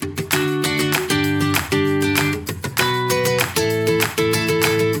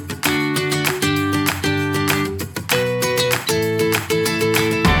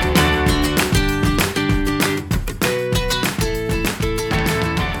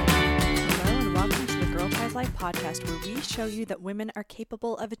podcast where we show you that women are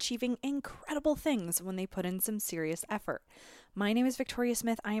capable of achieving incredible things when they put in some serious effort. My name is Victoria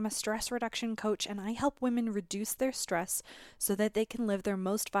Smith. I am a stress reduction coach, and I help women reduce their stress so that they can live their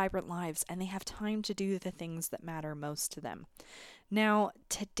most vibrant lives and they have time to do the things that matter most to them. Now,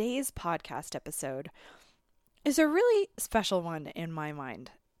 today's podcast episode is a really special one in my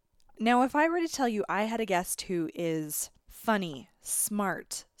mind. Now, if I were to tell you I had a guest who is funny,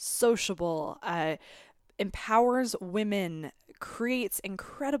 smart, sociable, empowers women, creates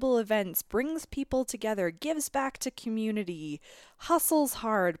incredible events, brings people together, gives back to community, hustles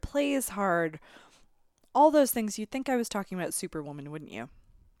hard, plays hard, all those things, you'd think I was talking about Superwoman, wouldn't you?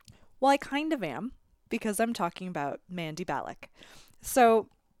 Well, I kind of am, because I'm talking about Mandy Balick. So,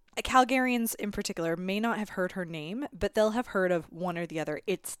 Calgarians in particular may not have heard her name, but they'll have heard of one or the other.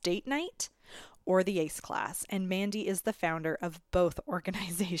 It's Date Night or the ACE Class, and Mandy is the founder of both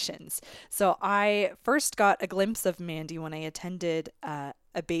organizations. So I first got a glimpse of Mandy when I attended a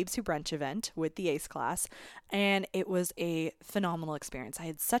Babes Who Brunch event with the ACE Class, and it was a phenomenal experience. I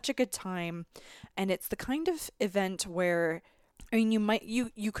had such a good time, and it's the kind of event where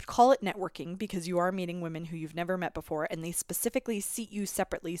you could call it networking because you are meeting women who you've never met before, and they specifically seat you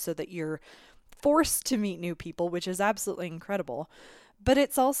separately so that you're forced to meet new people, which is absolutely incredible. But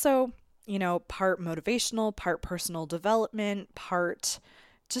it's also, part motivational, part personal development, part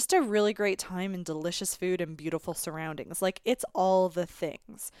just a really great time and delicious food and beautiful surroundings. Like, it's all the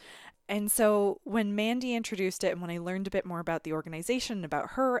things. And so when Mandy introduced it and when I learned a bit more about the organization,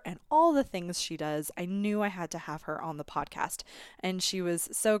 about her and all the things she does, I knew I had to have her on the podcast. And she was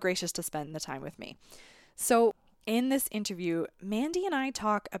so gracious to spend the time with me. So in this interview, Mandy and I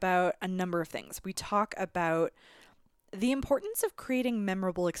talk about a number of things. We talk about the importance of creating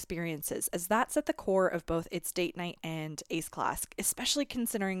memorable experiences, as that's at the core of both It's Date Night and ACE Class, especially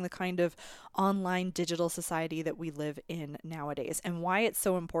considering the kind of online digital society that we live in nowadays, and why it's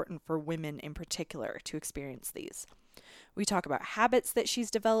so important for women in particular to experience these. We talk about habits that she's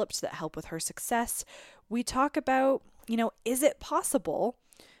developed that help with her success. We talk about, is it possible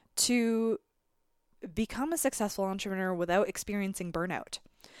to become a successful entrepreneur without experiencing burnout?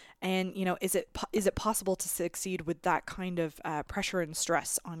 And, is it possible to succeed with that kind of pressure and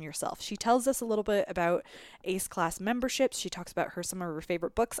stress on yourself? She tells us a little bit about ACE Class memberships. She talks about some of her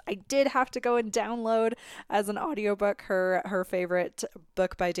favorite books. I did have to go and download as an audiobook her favorite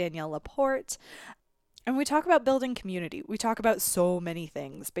book by Danielle Laporte. And we talk about building community. We talk about so many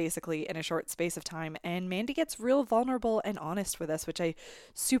things, basically, in a short space of time. And Mandy gets real vulnerable and honest with us, which I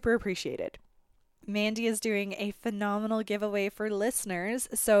super appreciated. Mandy is doing a phenomenal giveaway for listeners.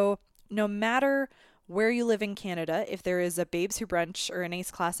 So no matter where you live in Canada, if there is a Babes Who Brunch or an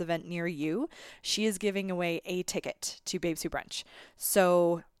ACE Class event near you, she is giving away a ticket to Babes Who Brunch.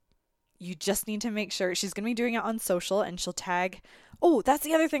 So you just need to make sure. She's going to be doing it on social, and she'll tag. Oh, that's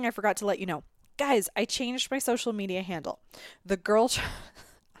the other thing I forgot to let you know. Guys, I changed my social media handle.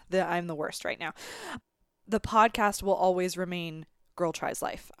 I'm the worst right now. The podcast will always remain Girl Tries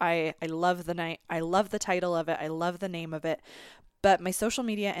Life. I love the night. I love the title of it. I love the name of it. But my social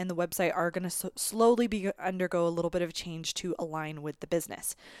media and the website are going to slowly undergo a little bit of change to align with the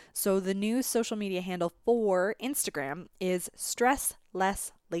business. So the new social media handle for Instagram is Stress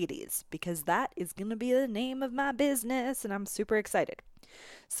Less Ladies, because that is going to be the name of my business, and I'm super excited.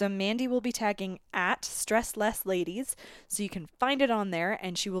 So Mandy will be tagging at Stress Less Ladies, so you can find it on there,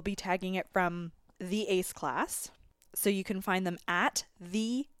 and she will be tagging it from the ACE Class. So you can find them at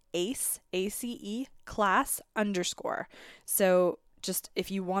the ACE, ACE class _. So just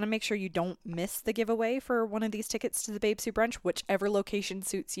if you want to make sure you don't miss the giveaway for one of these tickets to the Babes Who Brunch, whichever location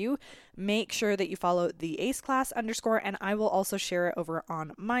suits you, make sure that you follow the ACE class _, and I will also share it over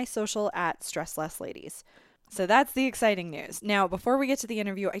on my social at Stress Less Ladies. So that's the exciting news. Now, before we get to the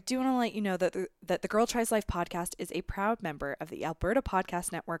interview, I do want to let you know that the Girl Tries Life podcast is a proud member of the Alberta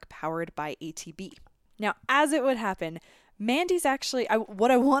Podcast Network, powered by ATB. Now, as it would happen, Mandy's actually, what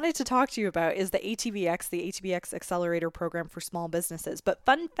I wanted to talk to you about is the ATBX Accelerator Program for Small Businesses. But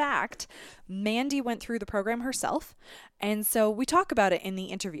fun fact, Mandy went through the program herself, and so we talk about it in the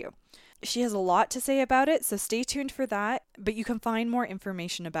interview. She has a lot to say about it, so stay tuned for that. But you can find more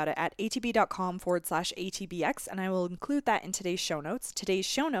information about it at atb.com/ATBX, and I will include that in today's show notes. Today's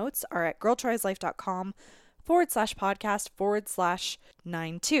show notes are at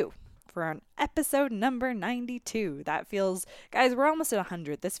girltrieslife.com/podcast/92. For an episode number 92. That feels, guys, we're almost at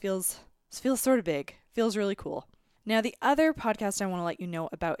 100. This feels sort of big. Feels really cool. Now, the other podcast I want to let you know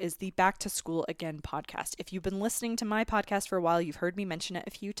about is the Back to School Again podcast. If you've been listening to my podcast for a while, you've heard me mention it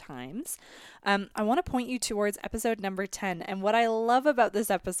a few times. I want to point you towards episode number 10. And what I love about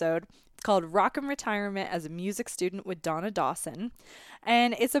this episode, It's called Rockham Retirement as a Music Student with Donna Dawson.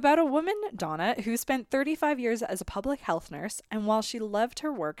 And it's about a woman, Donna, who spent 35 years as a public health nurse. And while she loved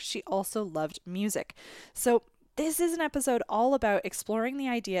her work, she also loved music. So this is an episode all about exploring the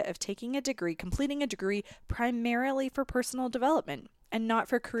idea of taking a degree, completing a degree primarily for personal development and not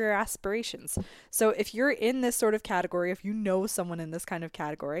for career aspirations. So if you're in this sort of category, if you know someone in this kind of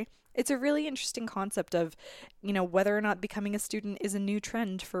category, it's a really interesting concept of, whether or not becoming a student is a new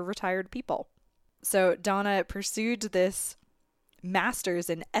trend for retired people. So Donna pursued this master's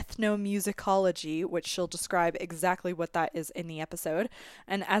in ethnomusicology, which she'll describe exactly what that is in the episode.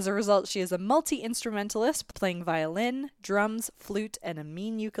 And as a result, she is a multi-instrumentalist playing violin, drums, flute, and a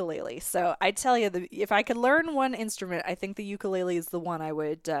mean ukulele. So I tell you, if I could learn one instrument, I think the ukulele is the one I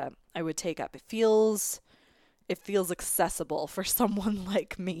would take up. It feels accessible for someone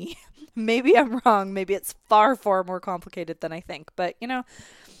like me. Maybe I'm wrong. Maybe it's far, far more complicated than I think. But,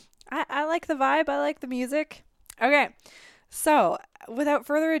 I like the vibe. I like the music. Okay. So without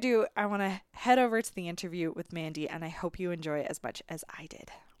further ado, I want to head over to the interview with Mandy, and I hope you enjoy it as much as I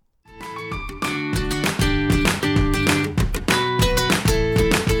did.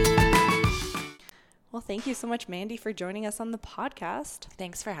 Well, thank you so much, Mandy, for joining us on the podcast.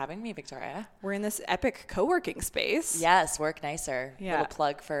 Thanks for having me, Victoria. We're in this epic co-working space. Yes, Work Nicer. Yeah. Little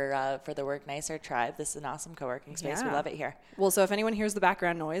plug for the Work Nicer tribe. This is an awesome co-working space. Yeah. We love it here. Well, so if anyone hears the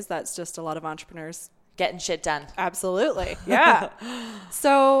background noise, that's just a lot of entrepreneurs getting shit done. Absolutely. Yeah.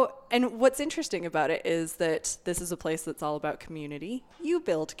 So, and what's interesting about it is that this is a place that's all about community. You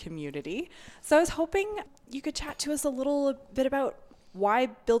build community. So I was hoping you could chat to us a little bit about why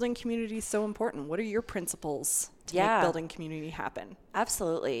building community is so important. What are your principles to make building community happen?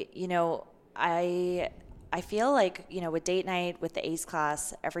 Absolutely. I feel like, with date night, with the ACE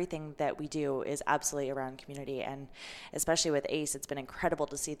class, everything that we do is absolutely around community. And especially with ACE, it's been incredible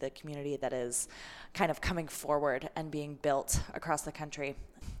to see the community that is kind of coming forward and being built across the country.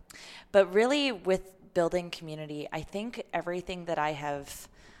 But really with building community, I think everything that I have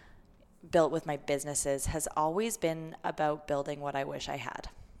built with my businesses has always been about building what I wish I had.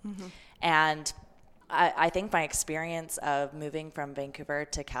 Mm-hmm. And I think my experience of moving from Vancouver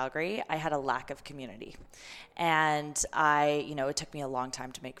to Calgary, I had a lack of community. And it took me a long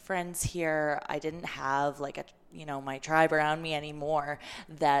time to make friends here. I didn't have my tribe around me anymore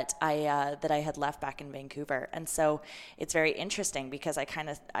that I had left back in Vancouver. And so it's very interesting because I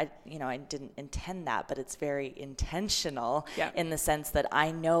didn't intend that, but it's very intentional in the sense that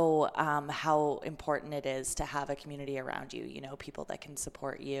I know how important it is to have a community around you, people that can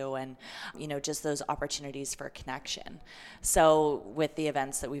support you and, just those opportunities for connection. So with the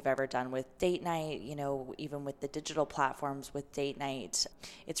events that we've ever done with Date Night, even with the digital platforms with Date Night,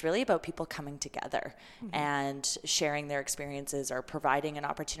 it's really about people coming together and sharing their experiences or providing an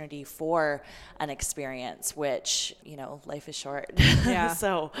opportunity for an experience, which, life is short. Yeah.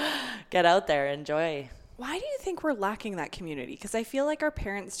 So get out there, enjoy. Why do you think we're lacking that community? Because I feel like our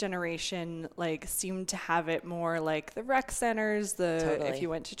parents' generation seemed to have it more like the rec centers, Totally. If you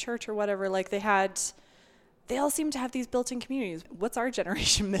went to church or whatever, they all seem to have these built-in communities. What's our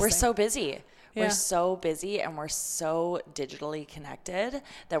generation missing? We're so busy. Yeah. We're so busy and we're so digitally connected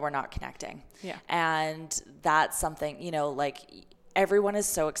that we're not connecting. Yeah. And that's something, everyone is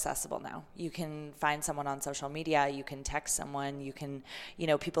so accessible now. You can find someone on social media, you can text someone, you can,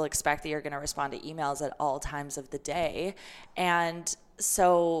 people expect that you're going to respond to emails at all times of the day. And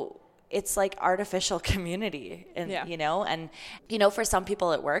so it's like artificial community and, and, for some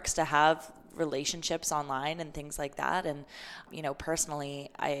people it works to have relationships online and things like that. And, personally,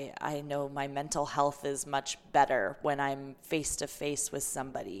 I know my mental health is much better when I'm face to face with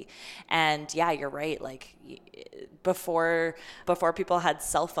somebody. And yeah, you're right. Before people had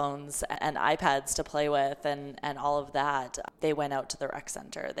cell phones and iPads to play with and all of that, they went out to the rec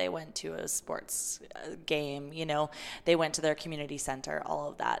center. They went to a sports game, they went to their community center, all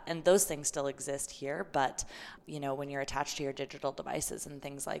of that. And those things still exist here. But, when you're attached to your digital devices and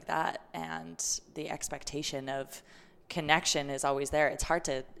things like that, and the expectation of connection is always there, it's hard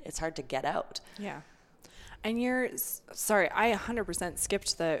to get out. Yeah. And sorry, I 100%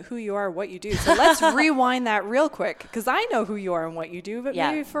 skipped the who you are, what you do. So let's rewind that real quick because I know who you are and what you do, but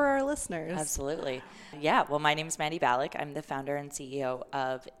maybe for our listeners. Absolutely. Yeah. Well, my name is Mandy Balak. I'm the founder and CEO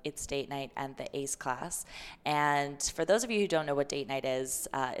of It's Date Night and the ACE class. And for those of you who don't know what Date Night is,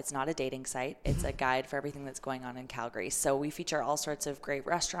 it's not a dating site. It's a guide for everything that's going on in Calgary. So we feature all sorts of great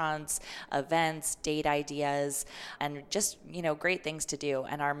restaurants, events, date ideas, and just, great things to do.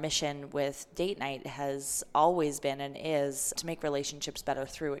 And our mission with Date Night has always been and is to make relationships better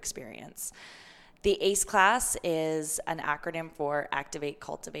through experience. The ACE class is an acronym for Activate,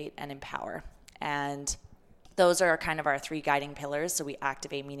 Cultivate, and Empower. And those are kind of our 3 guiding pillars. So we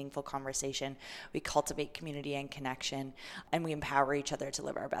activate meaningful conversation, we cultivate community and connection, and we empower each other to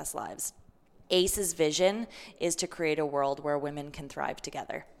live our best lives. ACE's vision is to create a world where women can thrive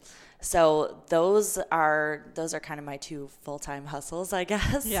together. So those are kind of my 2 full-time hustles, I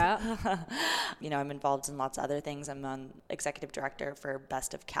guess. Yeah. I'm involved in lots of other things. I'm on executive director for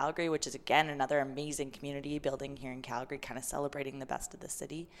Best of Calgary, which is, again, another amazing community building here in Calgary, kind of celebrating the best of the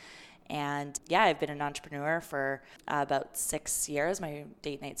city. And yeah, I've been an entrepreneur for about 6 years. My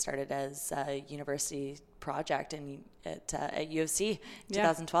date night started as a university project at U of C in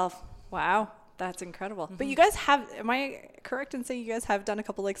 2012. Wow. That's incredible. But you guys am I correct in saying you guys have done a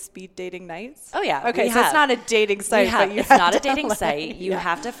couple like speed dating nights? Oh yeah. Okay, so it's not a dating site. But it's not a dating site. You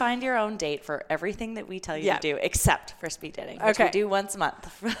have to find your own date for everything that we tell you to do, except for speed dating, which we do once a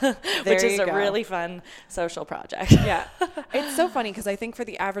month, which is a really fun social project. Yeah. It's so funny because I think for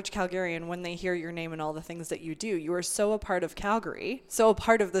the average Calgarian, when they hear your name and all the things that you do, you are so a part of Calgary, so a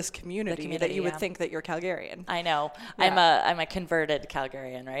part of this community that you would think that you're Calgarian. I know. Yeah. I'm a converted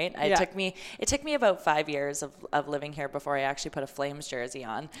Calgarian, right? It took me about 5 years of living here before I actually put a Flames jersey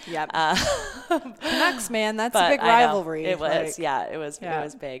on. Yep. Canucks, man, that's a big rivalry. It was, it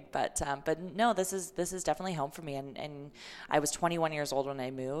was big. But no, this is definitely home for me. And I was 21 years old when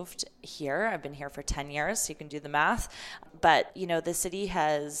I moved here. I've been here for 10 years, so you can do the math. But the city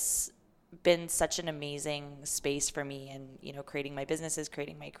has been such an amazing space for me, and creating my businesses,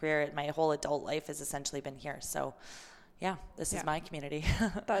 creating my career, my whole adult life has essentially been here. So yeah, this is my community.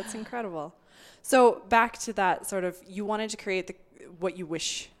 That's incredible. So back to that sort of, you wanted to create what you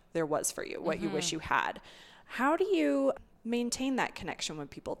wish there was for you, what you wish you had. How do you maintain that connection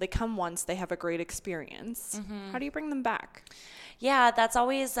with people? They come once, they have a great experience. How do you bring them back? Yeah, that's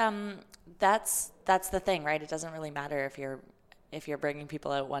always, that's the thing, right? It doesn't really matter if you're bringing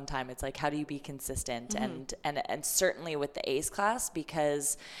people out one time. It's like, how do you be consistent? And certainly with the ACE class,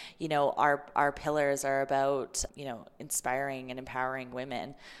 because, our pillars are about, inspiring and empowering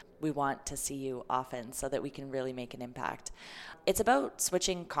women. We want to see you often so that we can really make an impact. It's about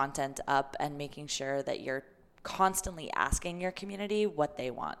switching content up and making sure that you're constantly asking your community what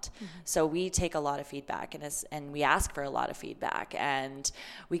they want. So we take a lot of feedback and we ask for a lot of feedback, and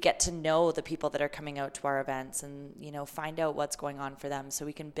we get to know the people that are coming out to our events and, find out what's going on for them so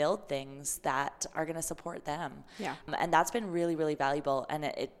we can build things that are going to support them. Yeah. And that's been really, really valuable. And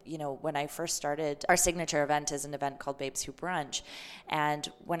it when I first started, our signature event is an event called Babes Who Brunch. And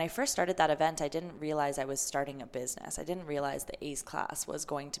when I first started that event, I didn't realize I was starting a business. I didn't realize the ACE class was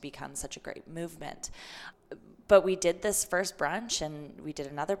going to become such a great movement. But we did this first brunch, and we did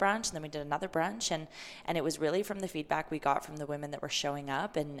another brunch, and then we did another brunch, and it was really from the feedback we got from the women that were showing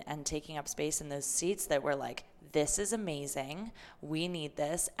up and taking up space in those seats that were like, this is amazing, we need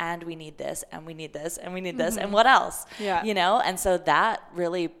this, and we need this, and we need this, and we need this, and what else? Yeah. And so that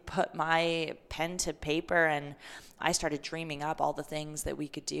really put my pen to paper, and I started dreaming up all the things that we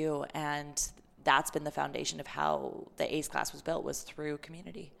could do, and that's been the foundation of how the ACE class was built, was through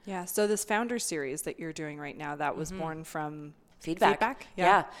community. Yeah. So this founder series that you're doing right now, that was born from feedback.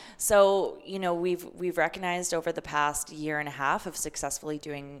 Yeah. So, we've recognized over the past year and a half of successfully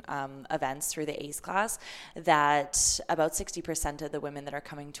doing events through the ACE class that about 60% of the women that are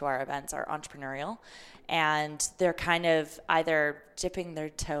coming to our events are entrepreneurial, and they're kind of either dipping their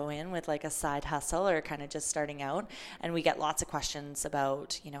toe in with like a side hustle or kind of just starting out. And we get lots of questions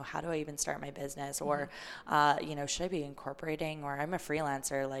about, how do I even start my business? Or, should I be incorporating? Or I'm a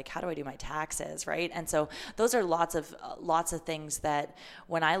freelancer, like, how do I do my taxes, right? And so those are lots of things that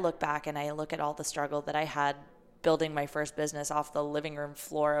when I look back and I look at all the struggle that I had building my first business off the living room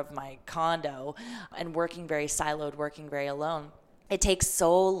floor of my condo and working very siloed, working very alone, it takes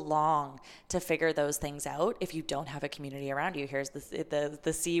so long to figure those things out if you don't have a community around you. Here's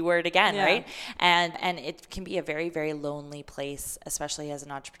the C word again, right? And it can be a very, very lonely place, especially as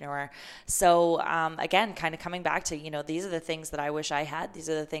an entrepreneur. So again, kind of coming back to, these are the things that I wish I had. These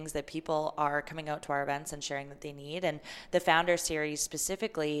are the things that people are coming out to our events and sharing that they need. And the Founder Series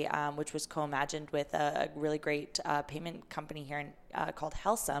specifically, which was co-imagined with a really great payment company here called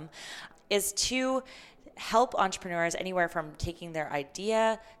Helsum, is to help entrepreneurs anywhere from taking their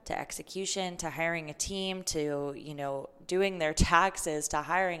idea to execution to hiring a team to, doing their taxes to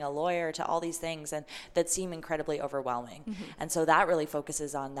hiring a lawyer to all these things and that seem incredibly overwhelming. And so that really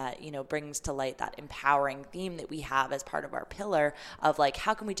focuses on that, brings to light that empowering theme that we have as part of our pillar of like,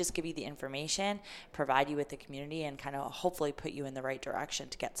 how can we just give you the information, provide you with the community, and kind of hopefully put you in the right direction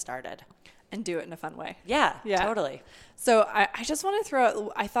to get started. And do it in a fun way. Yeah, totally. So I just want to throw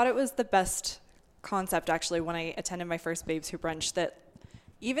out, I thought it was the best concept actually when I attended my first Babes Who Brunch, that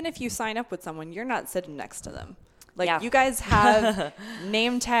even if you sign up with someone, you're not sitting next to them. Like, you guys have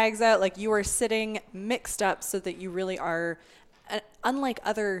name tags out, like you are sitting mixed up so that you really are, unlike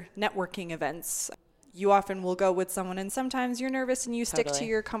other networking events, you often will go with someone and sometimes you're nervous and you stick to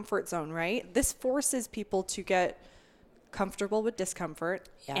your comfort zone, right? This forces people to get comfortable with discomfort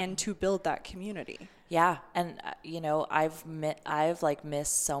and to build that community. Yeah. And, I've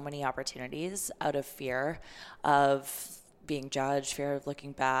missed so many opportunities out of fear of being judged, fear of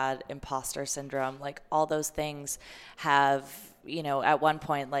looking bad, imposter syndrome, like all those things have, at one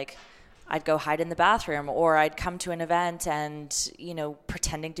point, like I'd go hide in the bathroom or I'd come to an event and,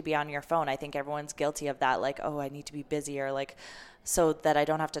 pretending to be on your phone. I think everyone's guilty of that. Like, oh, I need to be busy or like, so that I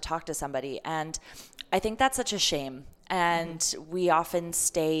don't have to talk to somebody. And I think that's such a shame. And we often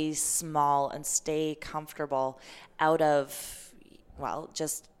stay small and stay comfortable out of,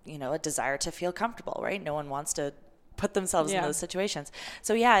 just, a desire to feel comfortable, right? No one wants to put themselves in those situations.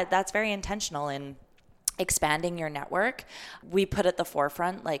 So that's very intentional in expanding your network. We put at the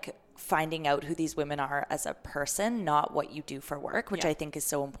forefront, like finding out who these women are as a person, not what you do for work, which I think is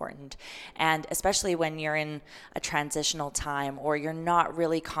so important. And especially when you're in a transitional time or you're not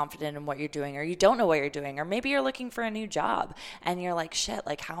really confident in what you're doing or you don't know what you're doing, or maybe you're looking for a new job and you're like, shit,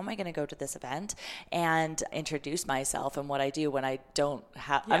 like how am I going to go to this event and introduce myself and what I do when I don't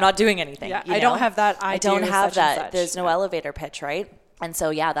have, I'm not doing anything. I don't have that. I don't have that. There's no elevator pitch, right? And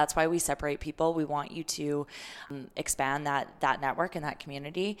so, that's why we separate people. We want you to expand that network and that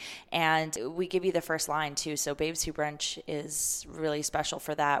community. And we give you the first line too. So Babes Who Brunch is really special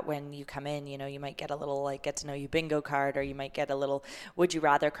for that. When you come in, you might get a little like get to know you bingo card, or you might get a little would you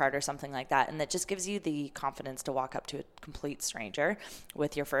rather card or something like that. And that just gives you the confidence to walk up to a complete stranger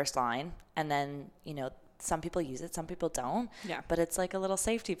with your first line. And then, some people use it, some people don't. Yeah. But it's like a little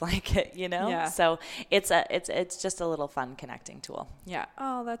safety blanket, Yeah. So it's just a little fun connecting tool. Yeah.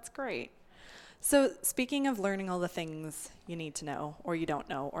 Oh, that's great. So speaking of learning all the things you need to know or you don't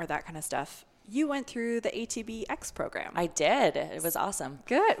know or that kind of stuff, you went through the ATBX program. I did. It was awesome.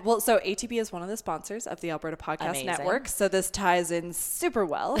 Good. Well, so ATB is one of the sponsors of the Alberta Podcast Network, so this ties in super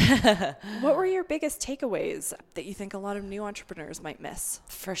well. What were your biggest takeaways that you think a lot of new entrepreneurs might miss?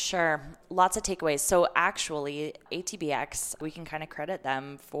 For sure. Lots of takeaways. So actually, ATBX, we can kind of credit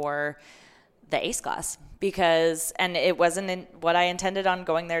them for the ACE class and it wasn't what I intended on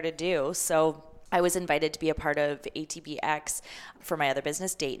going there to do. So I was invited to be a part of ATBX for my other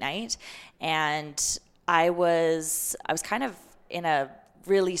business, Date Night. And I was kind of in a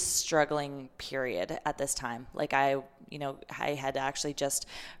really struggling period at this time. Like I had actually just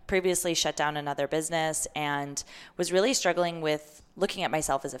previously shut down another business and was really struggling with looking at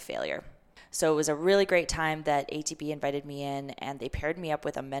myself as a failure. So it was a really great time that ATB invited me in, and they paired me up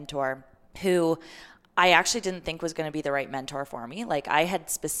with a mentor who I actually didn't think was going to be the right mentor for me. Like I had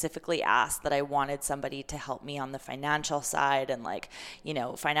specifically asked that I wanted somebody to help me on the financial side and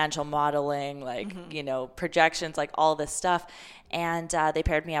financial modeling, projections, like all this stuff. And they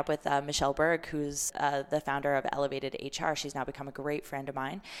paired me up with Michelle Berg, who's the founder of Elevated HR. She's now become a great friend of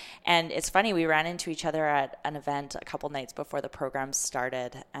mine. And it's funny, we ran into each other at an event a couple nights before the program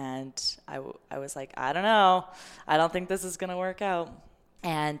started. And I was like, I don't know. I don't think this is going to work out.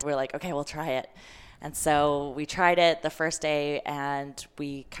 And we're like, okay, we'll try it. And so we tried it the first day, and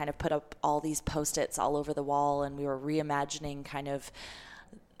we kind of put up all these Post-its all over the wall, and we were reimagining kind of,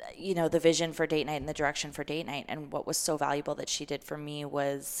 the vision for Date Night and the direction for Date Night. And what was so valuable that she did for me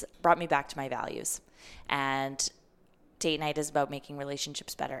was brought me back to my values. And Date Night is about making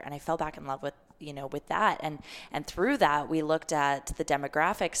relationships better. And I fell back in love with that. And through that, we looked at the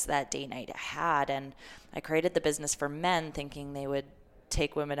demographics that Date Night had. And I created the business for men thinking they would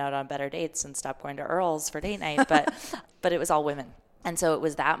take women out on better dates and stop going to Earl's for date night, but it was all women. And so it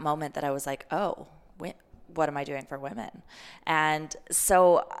was that moment that I was like, oh, what am I doing for women? And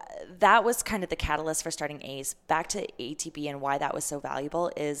so that was kind of the catalyst for starting ACE. Back to ATB and why that was so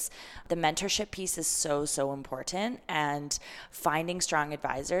valuable is the mentorship piece is so, so important, and finding strong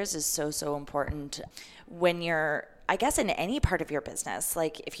advisors is so, so important when you're, I guess, in any part of your business.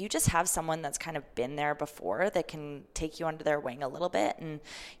 Like if you just have someone that's kind of been there before that can take you under their wing a little bit and,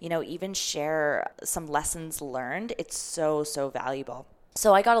 even share some lessons learned, it's so, so valuable.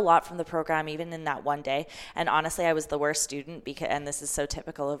 So I got a lot from the program, even in that one day. And honestly, I was the worst student and this is so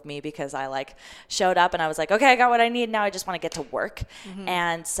typical of me because I showed up and I was like, okay, I got what I need. Now I just want to get to work. Mm-hmm.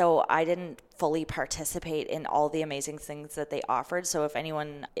 And so I didn't fully participate in all the amazing things that they offered. So if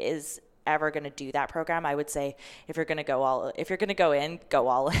anyone is ever going to do that program, I would say if you're going to go all in, go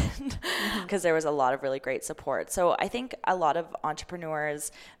all in, because there was a lot of really great support. So I think a lot of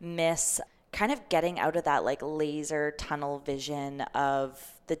entrepreneurs miss kind of getting out of that like laser tunnel vision of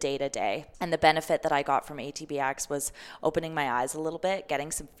the day-to-day. And the benefit that I got from ATBX was opening my eyes a little bit,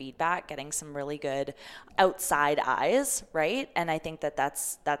 getting some feedback, getting some really good outside eyes, right? And I think that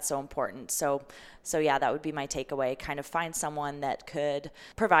that's so important. So yeah, that would be my takeaway. Kind of find someone that could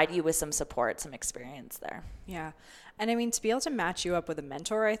provide you with some support, some experience there. Yeah. And I mean, to be able to match you up with a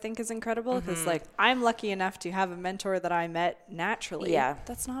mentor, I think is incredible, because like I'm lucky enough to have a mentor that I met naturally. Yeah.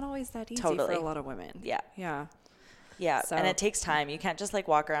 That's not always that easy Totally. for a lot of women. Yeah. Yeah. Yeah, So- and it takes time. You can't just like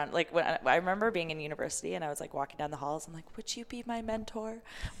walk around. Like when I remember being in university and I was like walking down the halls. I'm like, would you be my mentor?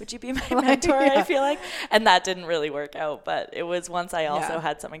 Would you be my mentor? Yeah. I feel like, and that didn't really work out. But it was once I also Yeah.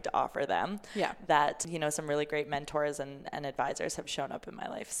 had something to offer them. Yeah. That, you know, some really great mentors and advisors have shown up in my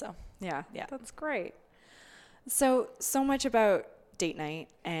life. So Yeah. Yeah. That's great. So much about date night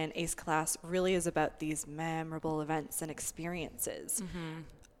and ACE class really is about these memorable events and experiences.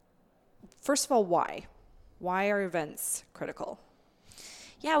 First of all, why? Why are events critical?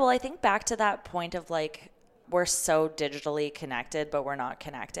 yeah, well, I think back to that point of like, we're so digitally connected, but we're not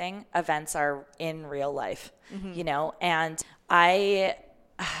connecting. Events are in real life, you know, and I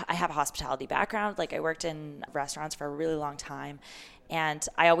have a hospitality background. Like I worked in restaurants for a really long time, and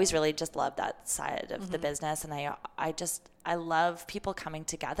I always really just loved that side of the business. And I love people coming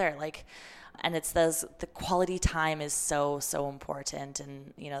together. Like, and it's the quality time is so important.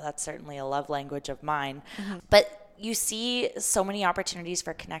 And, you know, that's certainly a love language of mine, but you see so many opportunities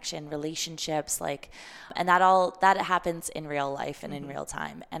for connection, relationships, like, and that happens in real life and in real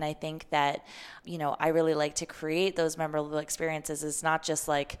time. And I think that, you know, I really like to create those memorable experiences. Is not just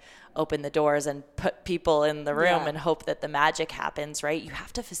like open the doors and put people in the room Yeah. and hope that the magic happens, right? You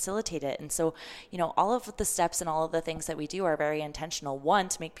have to facilitate it. And so, you know, all of the steps and all of the things that we do are very intentional. One,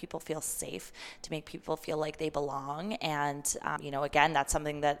 to make people feel safe, to make people feel like they belong. And, you know, again, that's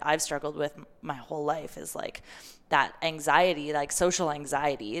something that I've struggled with my whole life, is like that anxiety, like social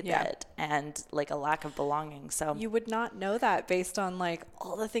anxiety, Yeah. that, and like a lack of belonging. So You would not know that based on like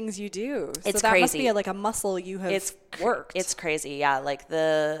all the things you do. So It's that must crazy. be like a muscle you have worked. It's crazy. Yeah. Like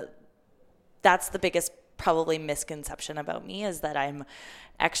that's the biggest probably misconception about me, is that I'm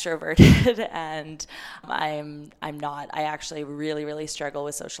extroverted and I'm not. I actually really, really struggle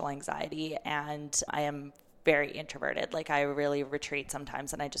with social anxiety, and I am very introverted. Like I really retreat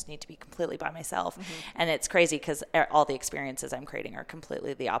sometimes, and I just need to be completely by myself. And it's crazy because all the experiences I'm creating are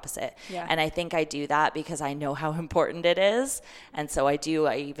completely the opposite. Yeah. And I think I do that because I know how important it is. And so I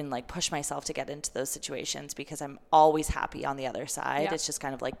even like push myself to get into those situations because I'm always happy on the other side. Yeah. It's just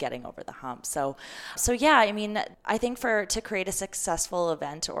kind of like getting over the hump. So yeah, I mean, I think to create a successful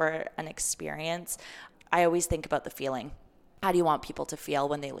event or an experience, I always think about the feeling. How do you want people to feel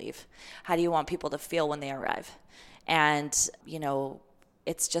when they leave? How do you want people to feel when they arrive? And, you know,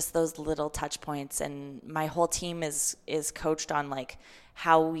 it's just those little touch points. And my whole team is coached on like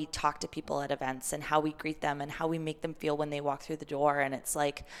how we talk to people at events and how we greet them and how we make them feel when they walk through the door. And it's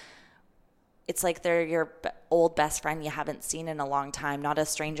like they're your old best friend you haven't seen in a long time, not a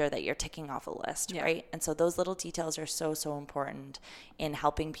stranger that you're ticking off a list, Yeah. right? And so those little details are so important in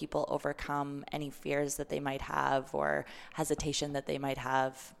helping people overcome any fears that they might have or hesitation that they might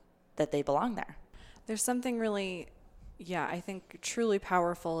have that they belong there. There's something really, I think truly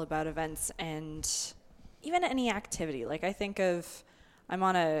powerful about events and even any activity. Like I think I'm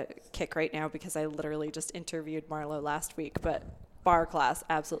on a kick right now because I literally just interviewed Marlo last week, but bar class,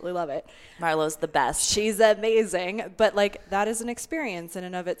 absolutely love it. Marlo's the best. She's amazing, but like that is an experience in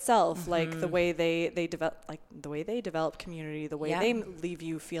and of itself. Like the way they develop community, the way Yeah. they leave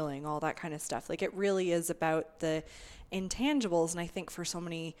you feeling, all that kind of stuff. Like it really is about the intangibles. And I think for so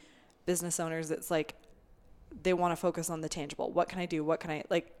many business owners, it's like they want to focus on the tangible. What can I do? What can I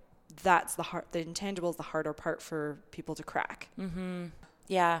like? That's the intangible is the harder part for people to crack.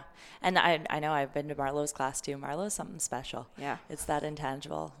 Yeah. And I know I've been to Marlo's class too. Marlo's something special. Yeah. It's that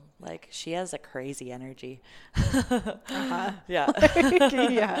intangible. Like she has a crazy energy. Uh-huh. Yeah.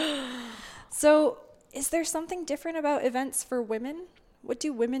 Yeah. So is there something different about events for women? What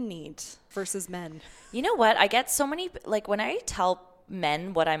do women need versus men? You know what? I get so many, like when I tell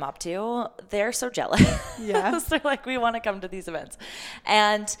men what I'm up to, they're so jealous. Yeah. So they're like, we want to come to these events.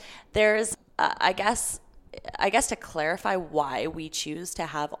 And there's, I guess to clarify why we choose to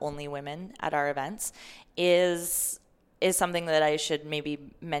have only women at our events is something that I should maybe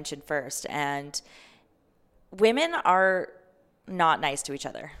mention first. And women are not nice to each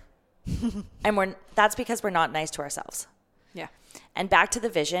other. And that's because we're not nice to ourselves. Yeah. And back to the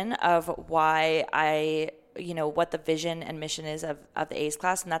vision of why what the vision and mission is of the ACE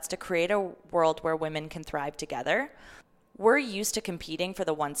class, and that's to create a world where women can thrive together. we're used to competing for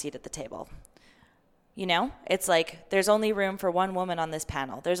the one seat at the table. You know, it's like there's only room for one woman on this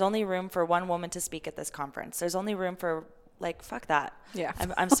panel. There's only room for one woman to speak at this conference. There's only room for, like, fuck that. Yeah.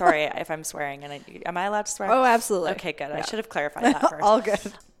 I'm sorry if I'm swearing. And am I allowed to swear? Oh, absolutely. Okay, good. Yeah. I should have clarified that first. All good.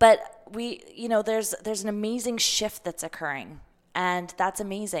 But there's an amazing shift that's occurring, and that's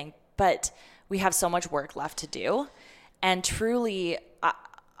amazing. But we have so much work left to do. And truly,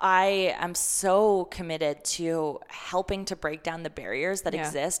 I am so committed to helping to break down the barriers that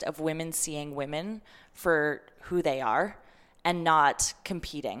exist of women seeing women for who they are and not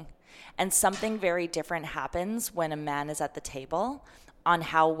competing. And something very different happens when a man is at the table on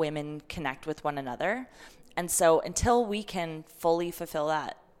how women connect with one another. And so until we can fully fulfill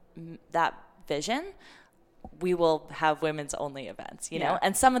that vision, we will have women's only events, you know,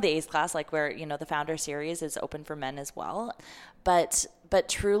 and some of the ACE class, like where, you know, the founder series is open for men as well. But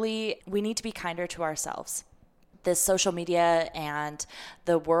truly, we need to be kinder to ourselves. This social media and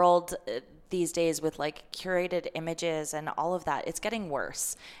the world these days with like curated images and all of that, it's getting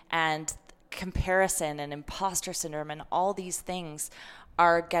worse. And comparison and imposter syndrome and all these things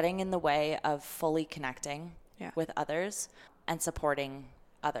are getting in the way of fully connecting with others and supporting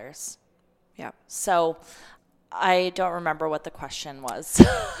others. Yeah. So I don't remember what the question was.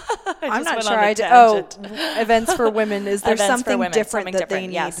 I'm not sure. Events for women. Is there something different that they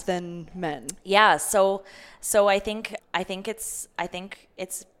need than men? Yeah. So I think it's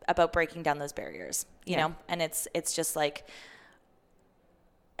about breaking down those barriers, you know, and it's just like,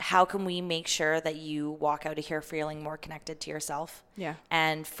 how can we make sure that you walk out of here feeling more connected to yourself? Yeah.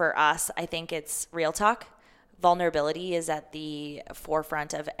 And for us, I think it's real talk. Vulnerability is at the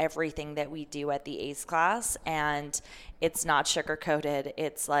forefront of everything that we do at the ACE class, and it's not sugar-coated.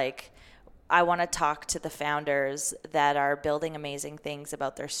 It's like, I want to talk to the founders that are building amazing things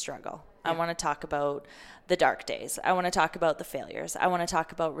about their struggle. Yeah. I want to talk about the dark days. I want to talk about the failures. I want to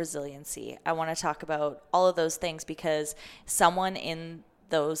talk about resiliency. I want to talk about all of those things, because someone in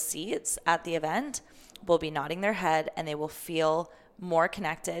those seats at the event will be nodding their head, and they will feel more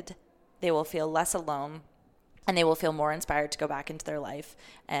connected. They will feel less alone. And they will feel more inspired to go back into their life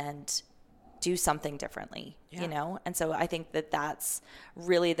and do something differently, you know? And so I think that that's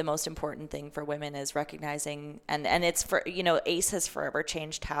really the most important thing for women, is recognizing, and it's for, you know, ACE has forever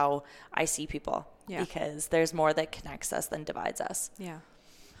changed how I see people, because there's more that connects us than divides us. Yeah.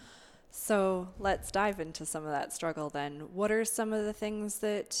 So let's dive into some of that struggle then. What are some of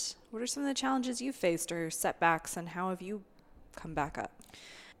the challenges you faced or setbacks, and how have you come back up?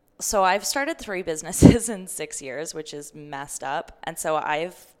 So I've started 3 businesses in 6 years, which is messed up. And so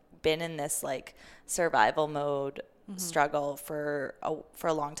I've been in this like survival mode struggle for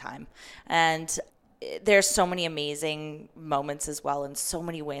a long time. And there's so many amazing moments as well, and so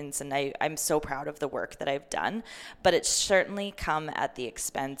many wins. And I'm so proud of the work that I've done, but it's certainly come at the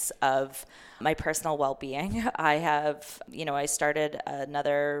expense of my personal well-being. I started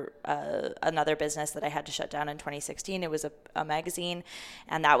another business that I had to shut down in 2016. It was a magazine,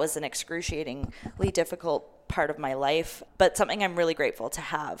 and that was an excruciatingly difficult part of my life, but something I'm really grateful to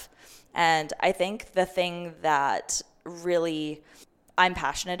have. And I think the thing that really I'm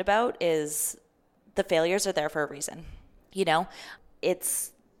passionate about is the failures are there for a reason. You know,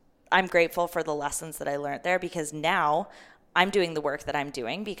 I'm grateful for the lessons that I learned there, because now I'm doing the work that I'm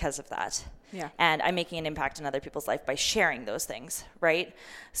doing because of that. Yeah. And I'm making an impact in other people's life by sharing those things, right?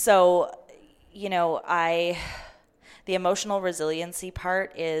 So, you know, the emotional resiliency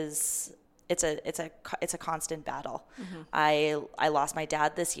part is it's a constant battle. Mm-hmm. I lost my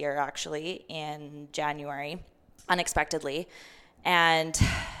dad this year, actually, in January, unexpectedly. And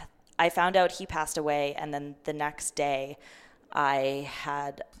I found out he passed away, and then the next day I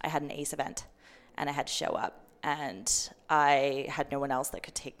had an ACE event, and I had to show up, and I had no one else that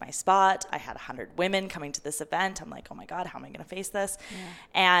could take my spot. I had 100 women coming to this event. I'm like, oh my God, how am I going to face this? Yeah.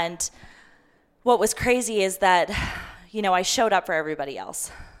 And what was crazy is that, you know, I showed up for everybody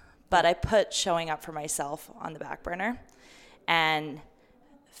else, but I put showing up for myself on the back burner. And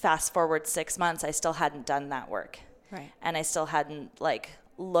fast forward 6 months, I still hadn't done that work. Right. And I still hadn't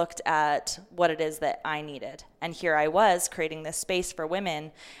looked at what it is that I needed. And here I was creating this space for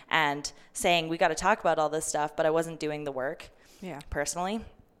women and saying, we got to talk about all this stuff, but I wasn't doing the work personally.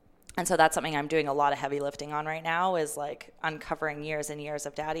 And so that's something I'm doing a lot of heavy lifting on right now, is like uncovering years and years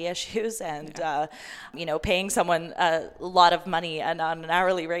of daddy issues, and, you know, paying someone a lot of money and on an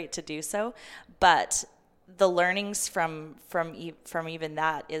hourly rate to do so. But the learnings from even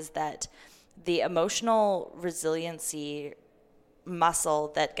that is that the emotional resiliency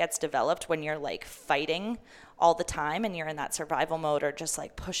muscle that gets developed when you're like fighting all the time and you're in that survival mode, or just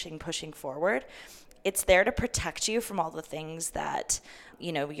like pushing forward, it's there to protect you from all the things that,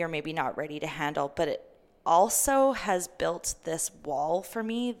 you know, you're maybe not ready to handle, but it also has built this wall for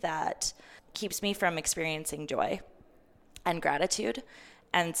me that keeps me from experiencing joy and gratitude.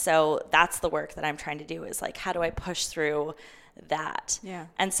 And so that's the work that I'm trying to do, is like, how do I push through that? Yeah.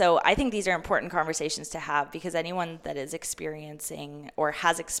 And so I think these are important conversations to have, because anyone that is experiencing or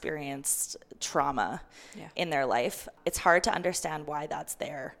has experienced trauma in their life, it's hard to understand why that's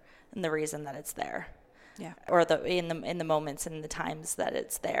there and the reason that it's there. Yeah. Or in the moments and the times that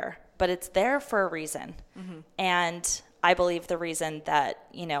it's there. But it's there for a reason. Mm-hmm. And I believe the reason that,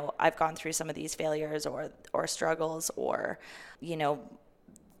 you know, I've gone through some of these failures or struggles, or, you know,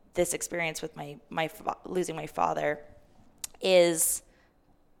 this experience with losing my father, is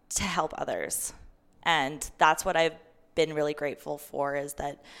to help others. And that's what I've been really grateful for, is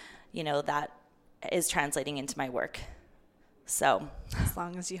that, you know, that is translating into my work. So as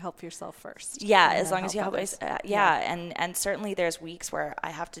long as you help yourself first. Yeah, as long as you help others. And certainly there's weeks where I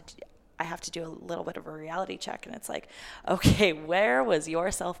have to do a little bit of a reality check, and it's like, okay, where was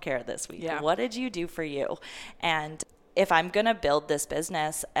your self-care this week? Yeah. What did you do for you? And if I'm going to build this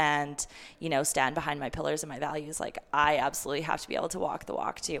business and, you know, stand behind my pillars and my values, like, I absolutely have to be able to walk the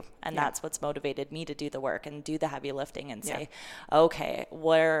walk too. And that's what's motivated me to do the work and do the heavy lifting and say, okay,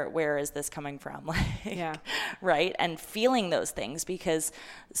 where is this coming from? Like, right. And feeling those things, because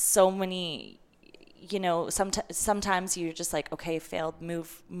so many, you know, sometimes you're just like, okay, failed,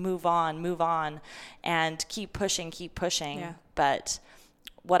 move on and keep pushing. Yeah. But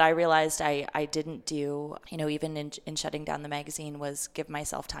what I realized I didn't do, you know, even in shutting down the magazine, was give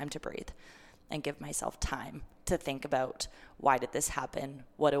myself time to breathe and give myself time to think about, why did this happen?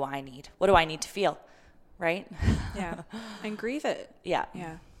 What do I need? What do I need to feel? Right? Yeah. And grieve it. Yeah.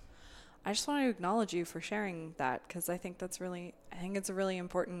 Yeah. I just want to acknowledge you for sharing that, because I think it's a really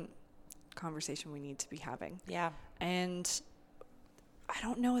important conversation we need to be having. Yeah. And I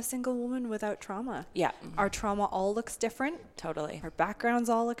don't know a single woman without trauma. Yeah. Our trauma all looks different. Totally. Our backgrounds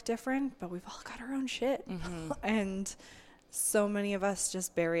all look different, but we've all got our own shit. Mm-hmm. And so many of us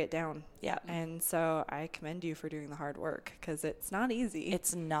just bury it down. Yeah. And so I commend you for doing the hard work, because it's not easy.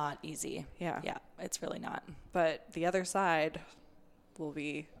 It's not easy. Yeah. Yeah. It's really not. But the other side will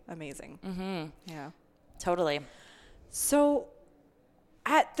be amazing. Mm-hmm. Yeah. Totally. So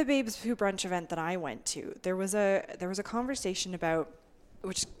at the Babes Who Brunch event that I went to, there was a conversation about,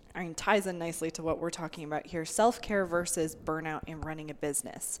 which ties in nicely to what we're talking about here, self-care versus burnout in running a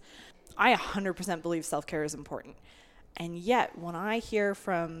business. I 100% believe self-care is important. And yet, when I hear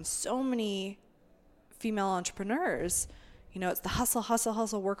from so many female entrepreneurs, you know, it's the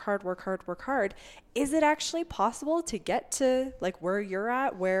hustle, work hard. Is it actually possible to get to like where you're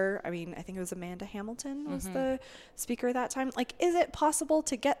at? I think it was Amanda Hamilton was the speaker that time. Like, is it possible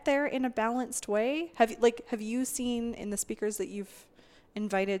to get there in a balanced way? Have you seen in the speakers that you've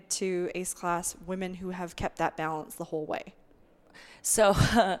invited to ACE class women who have kept that balance the whole way? So,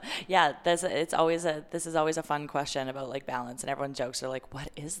 this is always a fun question about like balance, and everyone jokes, they're like, what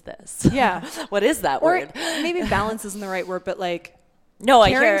is this? Yeah. What is that or word? Maybe balance isn't the right word, but like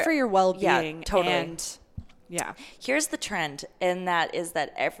caring for your well-being. Yeah, totally. And here's the trend in that is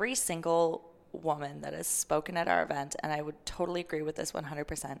that every single woman that has spoken at our event, and I would totally agree with this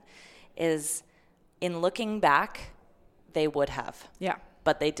 100%, is in looking back, they would have. Yeah.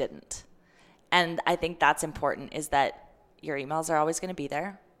 But they didn't. And I think that's important, is that your emails are always going to be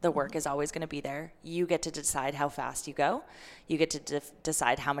there. The work is always going to be there. You get to decide how fast you go. You get to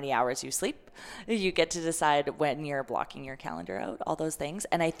decide how many hours you sleep. You get to decide when you're blocking your calendar out, all those things.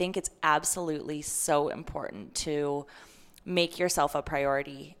 And I think it's absolutely so important to make yourself a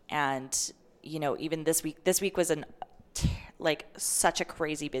priority. And, you know, even this week was such a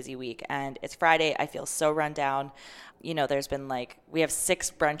crazy busy week, and it's Friday. I feel so run down. You know, there's been we have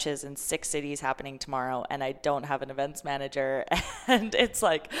 6 brunches in 6 cities happening tomorrow, and I don't have an events manager, and it's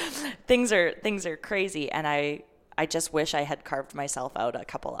like things are crazy, and I just wish I had carved myself out a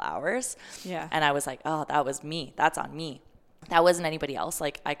couple hours. Yeah. And I was like, oh, that was me. That's on me. That wasn't anybody else.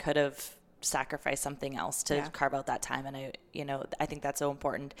 Like, I could have sacrificed something else to carve out that time, and I think that's so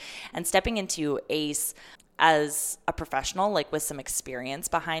important. And stepping into ACE as a professional, like with some experience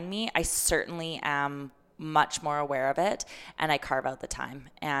behind me, I certainly am much more aware of it, and I carve out the time.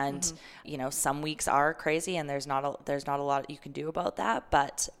 And you know, some weeks are crazy, and there's not a lot you can do about that.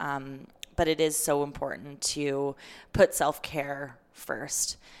 But it is so important to put self-care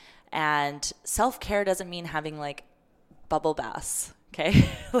first. And self-care doesn't mean having like bubble baths. Okay.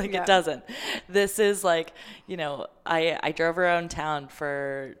 It doesn't. This is like, you know, I drove around town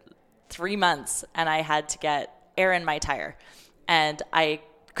for 3 months, and I had to get air in my tire, and I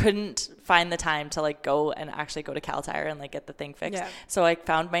couldn't find the time to like go to Cal Tire and like get the thing fixed. Yeah. So I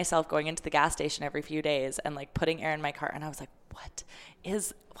found myself going into the gas station every few days and like putting air in my car. And I was like, what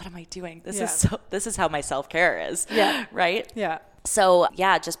am I doing? This is how my self-care is. Yeah. Right. Yeah. So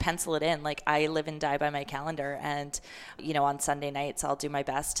yeah, just pencil it in. Like I live and die by my calendar, and on Sunday nights I'll do my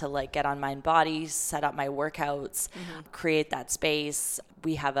best to like get on Mind Body, set up my workouts, create that space.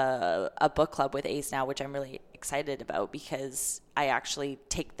 We have a book club with ACE now, which I'm really excited about because I actually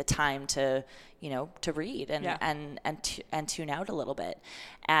take the time to read and tune out a little bit.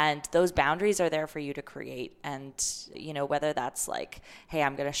 And those boundaries are there for you to create. And whether that's like, hey,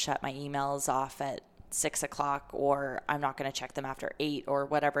 I'm going to shut my emails off at 6:00, or I'm not going to check them after 8, or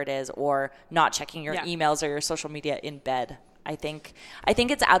whatever it is, or not checking your emails or your social media in bed. I think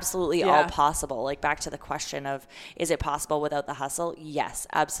it's absolutely all possible. Like back to the question of, is it possible without the hustle? Yes,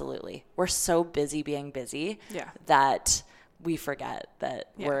 absolutely. We're so busy being busy that we forget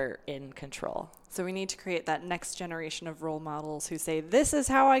that we're in control. So we need to create that next generation of role models who say, this is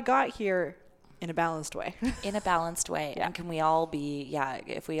how I got here. In a balanced way. In a balanced way. Yeah. And can we all be,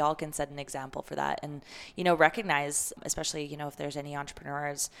 if we all can set an example for that and, recognize, especially, if there's any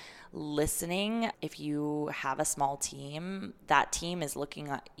entrepreneurs listening, if you have a small team, that team is looking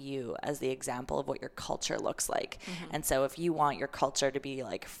at you as the example of what your culture looks like. And so if you want your culture to be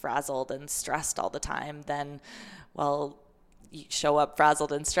like frazzled and stressed all the time, then, well, you show up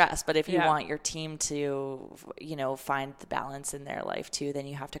frazzled and stressed. But if you want your team to, find the balance in their life too, then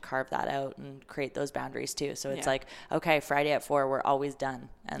you have to carve that out and create those boundaries too. So it's like, okay, Friday at 4, we're always done.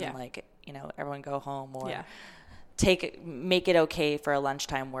 And like, everyone go home, or make it okay for a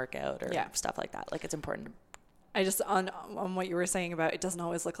lunchtime workout or stuff like that. Like it's important. I just, on what you were saying about it doesn't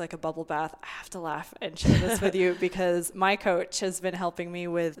always look like a bubble bath, I have to laugh and share this with you because my coach has been helping me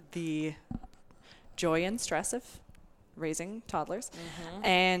with the joy and stress of raising toddlers.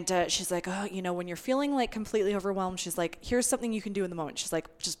 And she's like, when you're feeling like completely overwhelmed, she's like, here's something you can do in the moment. She's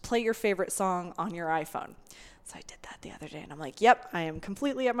like, just play your favorite song on your iPhone. So I did that the other day and I'm like, yep, I am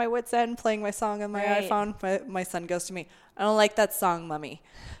completely at my wit's end playing my song on my iPhone. My son goes to me, I don't like that song, Mommy.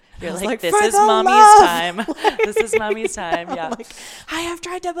 You're like, this is mommy's time. This is mommy's time. Yeah. Like, I have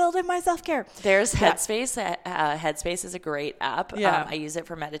tried to build in my self-care. There's Headspace. Headspace is a great app. Yeah. I use it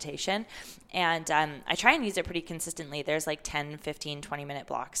for meditation. And I try and use it pretty consistently. There's like 10, 15, 20-minute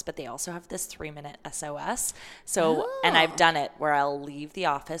blocks, but they also have this 3-minute SOS. So, and I've done it where I'll leave the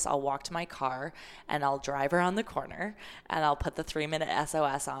office, I'll walk to my car, and I'll drive around the corner, and I'll put the 3-minute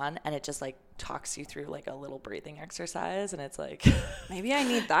SOS on, and it just like talks you through like a little breathing exercise, and it's like maybe I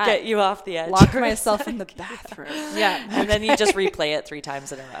need that. Get you off the edge. Lock myself in the bathroom. Yeah. And then you just replay it 3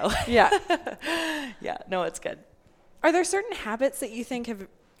 times in a row. Yeah. Yeah. No, it's good. Are there certain habits that you think have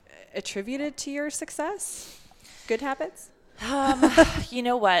attributed to your success? Good habits? You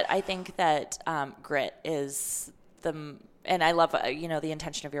know what? I think that grit is and I love, the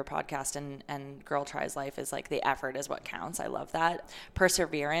intention of your podcast and Girl Tries Life is like the effort is what counts. I love that.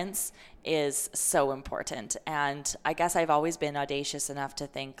 Perseverance is so important. And I guess I've always been audacious enough to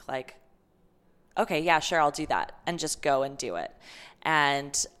think like, okay, yeah, sure, I'll do that, and just go and do it.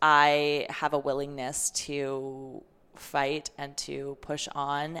 And I have a willingness to fight and to push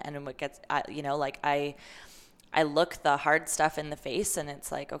on. And what gets, I look the hard stuff in the face and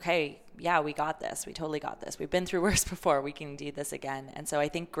it's like, okay, yeah, we got this. We totally got this. We've been through worse before. We can do this again. And so I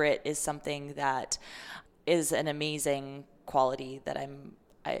think grit is something that is an amazing quality that I'm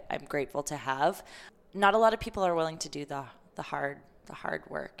grateful to have. Not a lot of people are willing to do the hard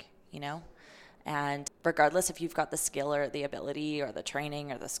work, And regardless if you've got the skill or the ability or the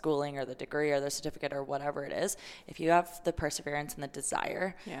training or the schooling or the degree or the certificate or whatever it is, if you have the perseverance and the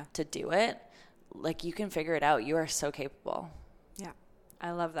desire to do it, like you can figure it out. You are so capable. Yeah,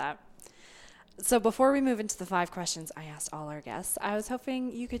 I love that. So before we move into the 5 questions I asked all our guests, I was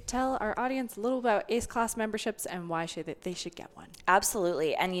hoping you could tell our audience a little about ACE Class memberships and why they should get one.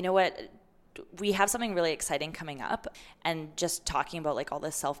 Absolutely. And you know what? We have something really exciting coming up, and just talking about like all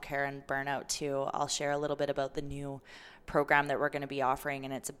this self-care and burnout too, I'll share a little bit about the new program that we're going to be offering,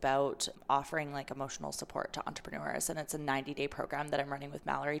 and it's about offering like emotional support to entrepreneurs, and it's a 90-day program that I'm running with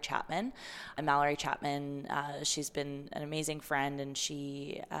Mallory Chapman. And Mallory Chapman, she's been an amazing friend, and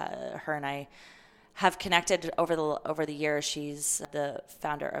her and I have connected over the years. She's the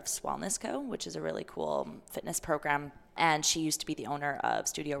founder of Swellness Co., which is a really cool fitness program, and she used to be the owner of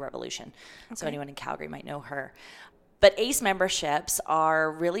Studio Revolution. Okay. So anyone in Calgary might know her. But ACE memberships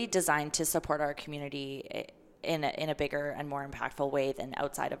are really designed to support our community in a bigger and more impactful way than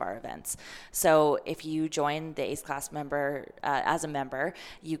outside of our events. So if you join the ACE Class member, as a member,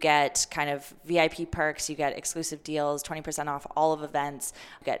 you get kind of VIP perks, you get exclusive deals, 20% off all of events,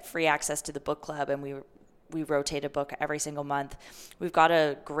 you get free access to the book club, and we rotate a book every single month. We've got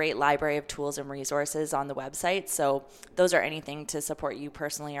a great library of tools and resources on the website. So those are anything to support you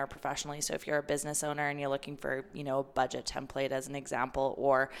personally or professionally. So if you're a business owner and you're looking for, a budget template as an example,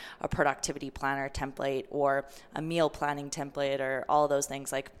 or a productivity planner template, or a meal planning template, or all of those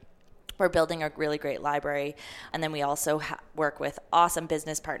things, like, we're building a really great library. And then we also work with awesome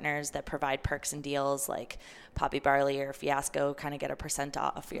business partners that provide perks and deals, like Poppy Barley or Fiasco, kind of get a %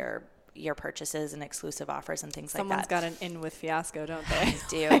 off your purchases and exclusive offers and things like that. Someone's got an in with Fiasco, don't they? I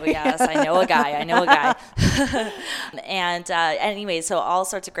do, yes. I know a guy. And anyway, so all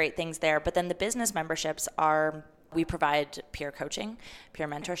sorts of great things there. But then the business memberships we provide peer coaching, peer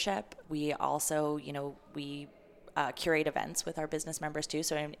mentorship. We also, we curate events with our business members too.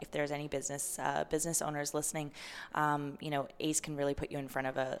 So if there's any business owners listening, ACE can really put you in front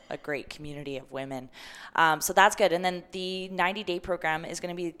of a great community of women. So that's good. And then the 90-day program is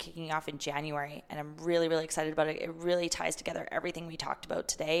going to be kicking off in January, and I'm really, really excited about it. It really ties together everything we talked about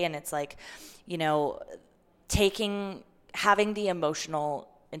today. And it's like, having the emotional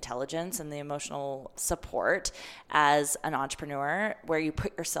intelligence and the emotional support as an entrepreneur, where you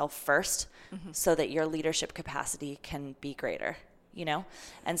put yourself first, so that your leadership capacity can be greater,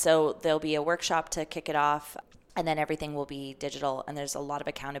 And so there'll be a workshop to kick it off, and then everything will be digital, and there's a lot of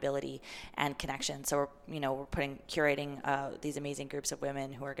accountability and connection. So we're curating these amazing groups of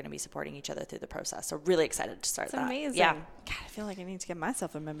women who are going to be supporting each other through the process. So really excited to start that. That's amazing. Yeah. God, I feel like I need to get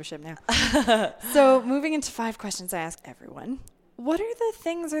myself a membership now. So moving into 5 questions I ask everyone. What are the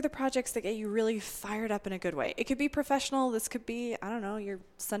things or the projects that get you really fired up in a good way? It could be professional. This could be, I don't know, your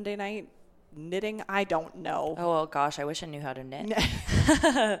Sunday night knitting. I don't know. Oh gosh, I wish I knew how to knit.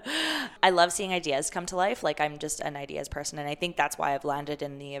 I love seeing ideas come to life. Like, I'm just an ideas person, and I think that's why I've landed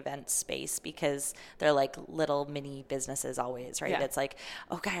in the event space, because they're like little mini businesses always, right? Yeah. It's like,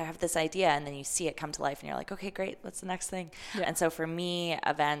 okay, I have this idea, and then you see it come to life and you're like, okay, great, what's the next thing? Yeah. And so for me,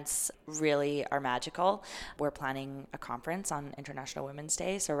 events really are magical. We're planning a conference on International Women's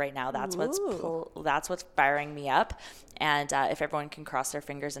Day, so right now that's what's firing me up. And if everyone can cross their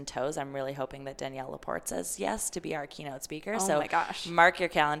fingers and toes, I'm really hoping that Danielle Laporte says yes to be our keynote speaker. Oh my gosh. Mark your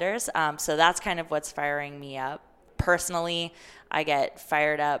calendars. So that's kind of what's firing me up. Personally, I get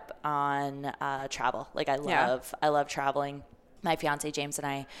fired up on travel. Like, I love traveling. My fiance James and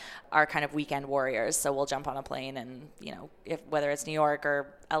I are kind of weekend warriors, so we'll jump on a plane and, whether it's New York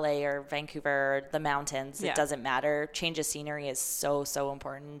or LA or Vancouver or the mountains, It doesn't matter. Change of scenery is so, so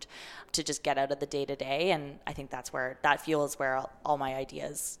important to just get out of the day-to-day, and I think that fuels where all my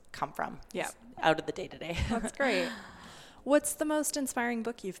ideas come from. Yeah, out of the day-to-day. That's great. What's the most inspiring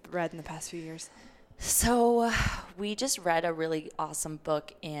book you've read in the past few years? So we just read a really awesome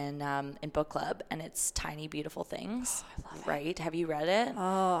book in book club, and it's Tiny Beautiful Things. Oh, I love it. Right? Have you read it?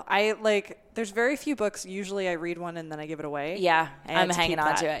 Oh, there's very few books. Usually I read one and then I give it away. Yeah, I'm hanging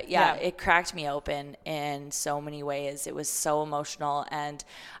on to it. Yeah, it cracked me open in so many ways. It was so emotional. And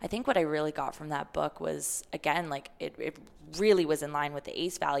I think what I really got from that book was, again, like it really was in line with the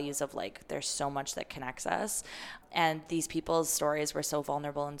ACE values of, like, there's so much that connects us. And these people's stories were so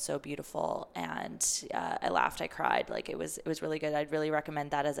vulnerable and so beautiful. And I laughed, I cried. Like, it was really good. I'd really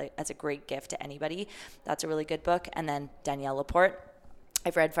recommend that as a great gift to anybody. That's a really good book. And then Danielle Laporte.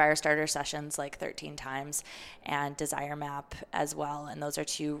 I've read Firestarter Sessions like 13 times, and Desire Map as well. And those are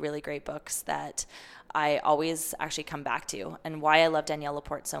 2 really great books that I always actually come back to. And why I love Danielle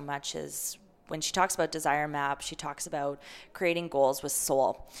Laporte so much is, when she talks about Desire Map, she talks about creating goals with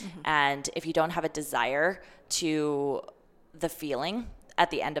soul. Mm-hmm. And if you don't have a desire to the feeling at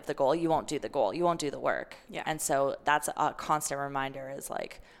the end of the goal, you won't do the goal. You won't do the work. Yeah. And so that's a constant reminder, is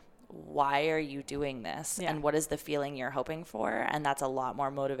like, why are you doing this? Yeah. And what is the feeling you're hoping for? And that's a lot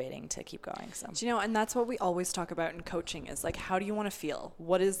more motivating to keep going. So, and that's what we always talk about in coaching, is like, how do you want to feel?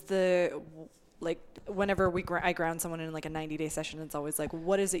 What is whenever I ground someone in like a 90-day session, it's always like,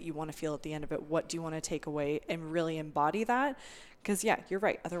 what is it you want to feel at the end of it? What do you want to take away and really embody that? Because you're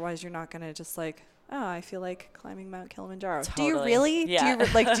right. Otherwise you're not going to just like, oh, I feel like climbing Mount Kilimanjaro. Totally. Do you really? Yeah.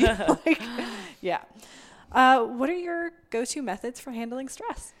 Yeah. What are your go-to methods for handling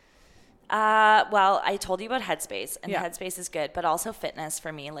stress? Well, I told you about Headspace, and Headspace is good, but also fitness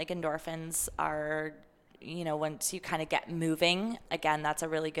for me. Like, endorphins are, once you kind of get moving, again, that's a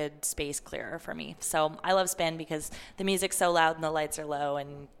really good space clearer for me. So I love spin because the music's so loud and the lights are low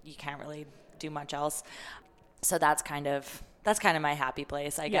and you can't really do much else. So that's kind of That's kind of my happy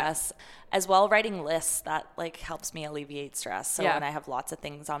place, I guess. As well, writing lists, that like helps me alleviate stress. So when I have lots of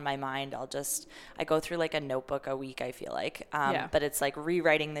things on my mind, I go through like a notebook a week, I feel like. But it's like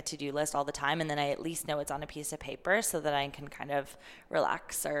rewriting the to-do list all the time. And then I at least know it's on a piece of paper so that I can kind of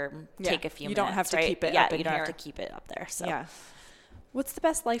relax or take a few minutes. You don't have to keep it up in here. You don't have to keep it up there. So what's the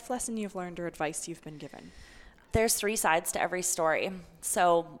best life lesson you've learned or advice you've been given? There's 3 sides to every story.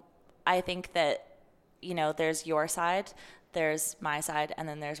 So I think that, there's your side, there's my side, and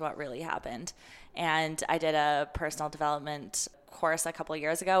then there's what really happened. And I did a personal development course a couple of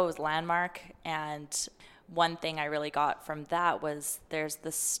years ago. It was Landmark. And one thing I really got from that was there's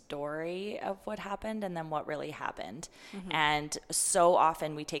the story of what happened and then what really happened. Mm-hmm. And so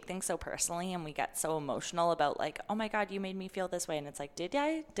often we take things so personally and we get so emotional about like, oh my God, you made me feel this way. And it's like, did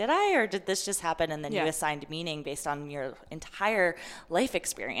I, or did this just happen? And then you assigned meaning based on your entire life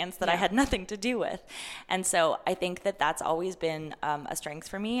experience that I had nothing to do with. And so I think that that's always been a strength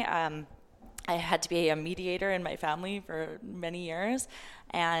for me. I had to be a mediator in my family for many years,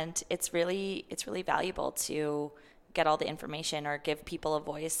 and it's really valuable to get all the information or give people a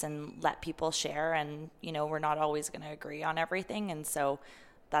voice and let people share. And we're not always going to agree on everything, and so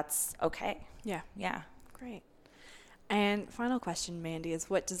that's okay. Yeah. Great. And final question, Mandy,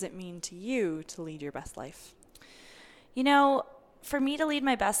 is what does it mean to you to lead your best life? For me to lead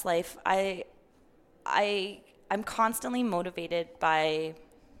my best life, I'm constantly motivated by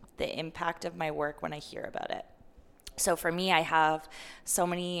the impact of my work when I hear about it. So for me, I have so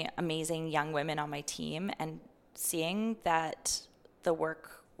many amazing young women on my team, and seeing that the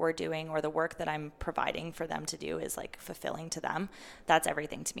work we're doing or the work that I'm providing for them to do is like fulfilling to them, that's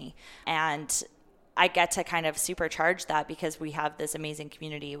everything to me. And I get to kind of supercharge that because we have this amazing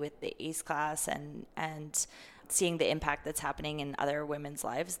community with the ACE class and seeing the impact that's happening in other women's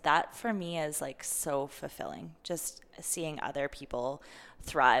lives. That for me is like so fulfilling, just seeing other people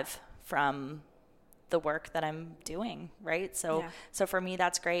thrive from the work that I'm doing, right? So for me,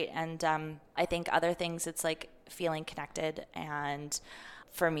 that's great. And I think other things, it's like feeling connected. And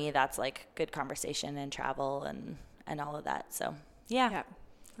for me, that's like good conversation and travel and all of that. So yeah.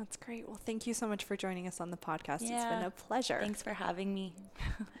 That's great. Well, thank you so much for joining us on the podcast. It's been a pleasure. Thanks for having me.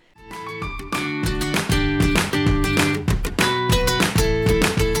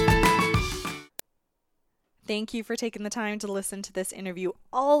 Thank you for taking the time to listen to this interview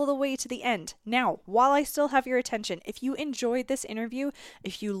all the way to the end. Now, while I still have your attention, if you enjoyed this interview,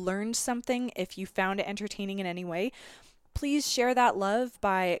 if you learned something, if you found it entertaining in any way, please share that love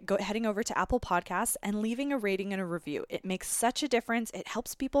by heading over to Apple Podcasts and leaving a rating and a review. It makes such a difference. It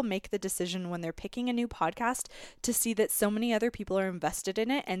helps people make the decision when they're picking a new podcast to see that so many other people are invested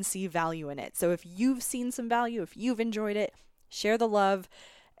in it and see value in it. So if you've seen some value, if you've enjoyed it, share the love.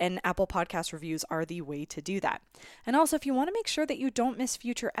 And Apple Podcast reviews are the way to do that. And also, if you want to make sure that you don't miss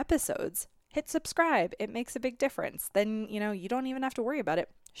future episodes, hit subscribe. It makes a big difference. Then, you don't even have to worry about it.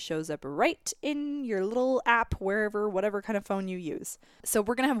 Shows up right in your little app, wherever, whatever kind of phone you use. So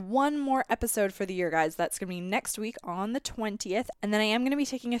we're going to have one more episode for the year, guys. That's going to be next week on the 20th. And then I am going to be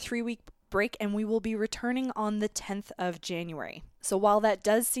taking a 3-week break, and we will be returning on the 10th of January. So while that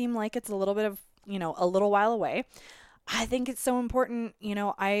does seem like it's a little bit of, a little while away, I think it's so important.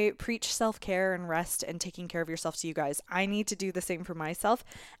 I preach self-care and rest and taking care of yourself to you guys. I need to do the same for myself.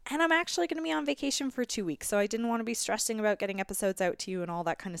 And I'm actually going to be on vacation for 2 weeks. So I didn't want to be stressing about getting episodes out to you and all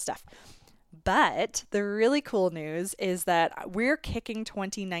that kind of stuff. But the really cool news is that we're kicking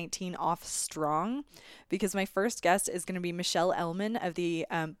 2019 off strong because my first guest is going to be Michelle Ellman of the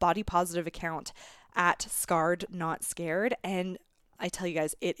body positive account at Scarred Not Scared. And I tell you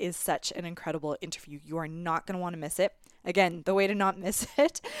guys, it is such an incredible interview. You are not going to want to miss it. Again, the way to not miss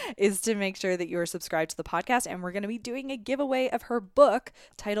it is to make sure that you are subscribed to the podcast. And we're going to be doing a giveaway of her book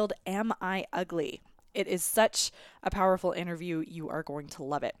titled Am I Ugly? It is such a powerful interview. You are going to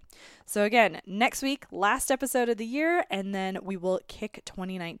love it. So again, next week, last episode of the year, and then we will kick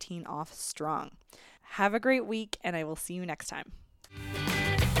 2019 off strong. Have a great week, and I will see you next time.